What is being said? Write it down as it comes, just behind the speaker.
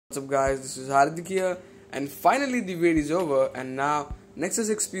What's up guys, this is Hardik here, and finally the wait is over, and now Nexus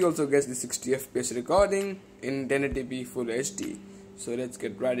XP also gets the 60 FPS recording in 1080p Full HD. So let's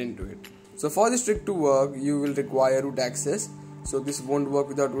get right into it. So for this trick to work, you will require root access. So this won't work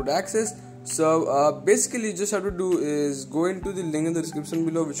without root access. So basically you just have to do is go into the link in the description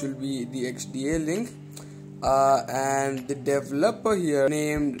below, which will be the XDA link, and the developer here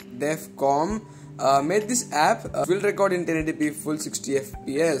named Devcom made this app will record in 1080p full 60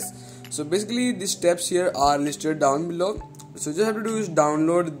 fps. So basically the steps here are listed down below. So just have to do is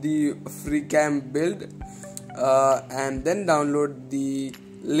download the free cam build and then download the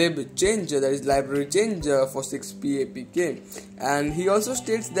lib changer, that is library changer for 6p apk, and he also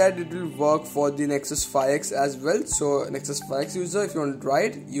states that it will work for the Nexus 5X as well. So Nexus 5X user, if you want to try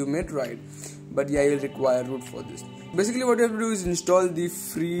it, you may try it, but yeah, you will require root for this. Basically what you have to do is install the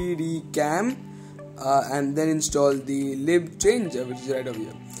free cam and then install the lib changer, which is right over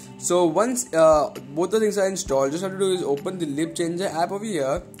here. So once both the things are installed, just have to do is open the lib changer app over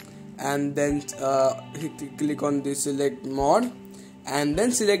here, and then click on the select mod, and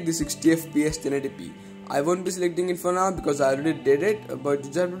then select the 60 fps 1080p. I won't be selecting it for now because I already did it, but you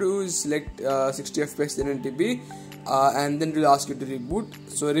just have to do is select 60 fps 1080p, and then it will ask you to reboot.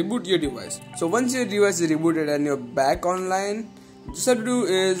 So reboot your device. So once your device is rebooted and you're back online, just have to do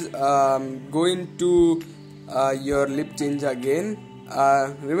is go into your lib changer again.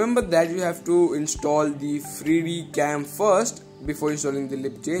 Remember that you have to install the free cam first before installing the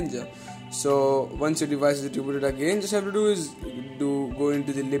lib changer. So once your device is rebooted again, just have to do is go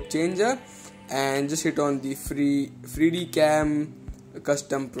into the lib changer and just hit on the free cam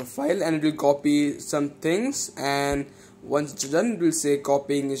custom profile, and it will copy some things, and once it's done, it will say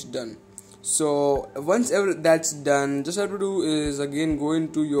copying is done. So once that's done, just have to do is again go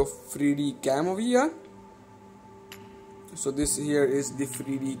into your 3D cam over here. So this here is the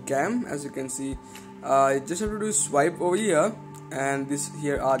 3D cam, as you can see. You just have to do swipe over here, and this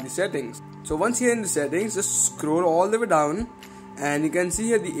here are the settings. So once here in the settings, just scroll all the way down, and you can see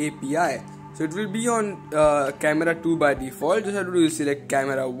here the API. So it will be on camera 2 by default. Just have to do is select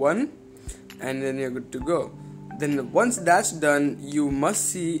camera 1, and then you're good to go. Then once that's done, you must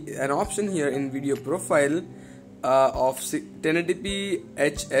see an option here in video profile of 1080p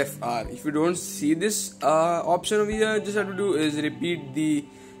HFR. If you don't see this option over here, just have to do is repeat the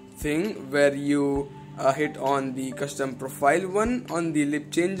thing where you hit on the custom profile one on the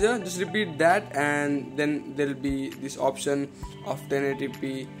lib changer. Just repeat that, and then there will be this option of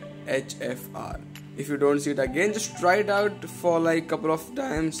 1080p HFR. If you don't see it again, just try it out for like a couple of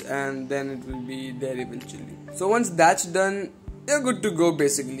times, and then it will be there eventually. So once that's done, you're good to go.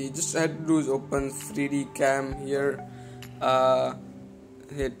 Basically just have to do is open 3D cam here,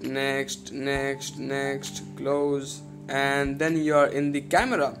 hit next, close, and then you're in the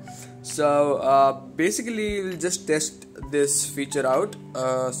camera. So basically we'll just test this feature out.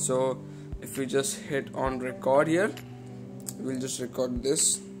 So if we just hit on record here, we'll just record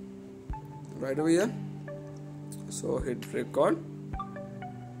this right over here. So hit record,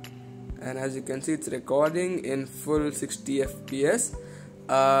 and as you can see, it's recording in full 60 fps.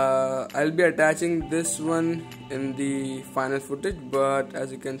 I'll be attaching this one in the final footage, but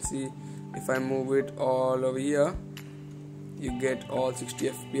as you can see, if I move it all over here, you get all 60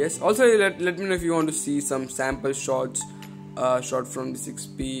 fps. Also let me know if you want to see some sample shots shot from the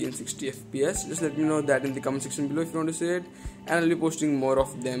 6p in 60 fps. Just let me know that in the comment section below if you want to see it, and I'll be posting more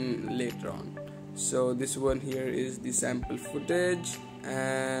of them later on. So this one here is the sample footage,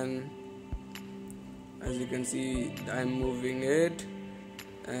 and as you can see, I'm moving it,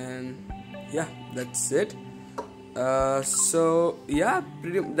 and yeah, that's it. So yeah,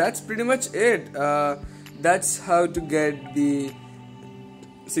 that's pretty much it. That's how to get the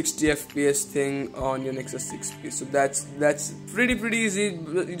 60 fps thing on your Nexus 6p. So that's pretty easy.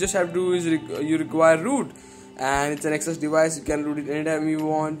 You just have to do is you require root, and it's a Nexus device. You can root it anytime you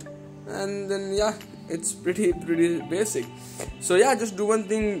want, and then yeah, it's pretty basic. So yeah, just do one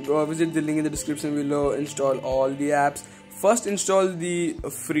thing, visit the link in the description below, install all the apps. First install the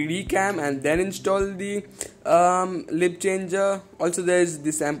 3D cam, and then install the lib changer. Also there's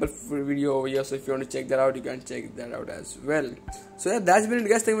the sample video over here, so if you want to check that out, you can check that out as well. So yeah, that's been it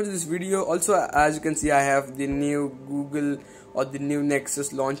guys. Thank you for this video. Also, as you can see, I have the new Google or the new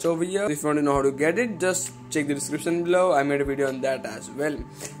Nexus launch over here. If you want to know how to get it, just check the description below. I made a video on that as well.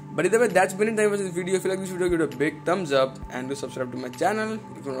 But either way, that's been it. Thank you for this video. If you like this video, give it a big thumbs up, and do subscribe to my channel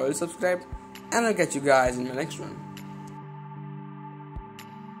if you're not already subscribed, and I'll catch you guys in my next one.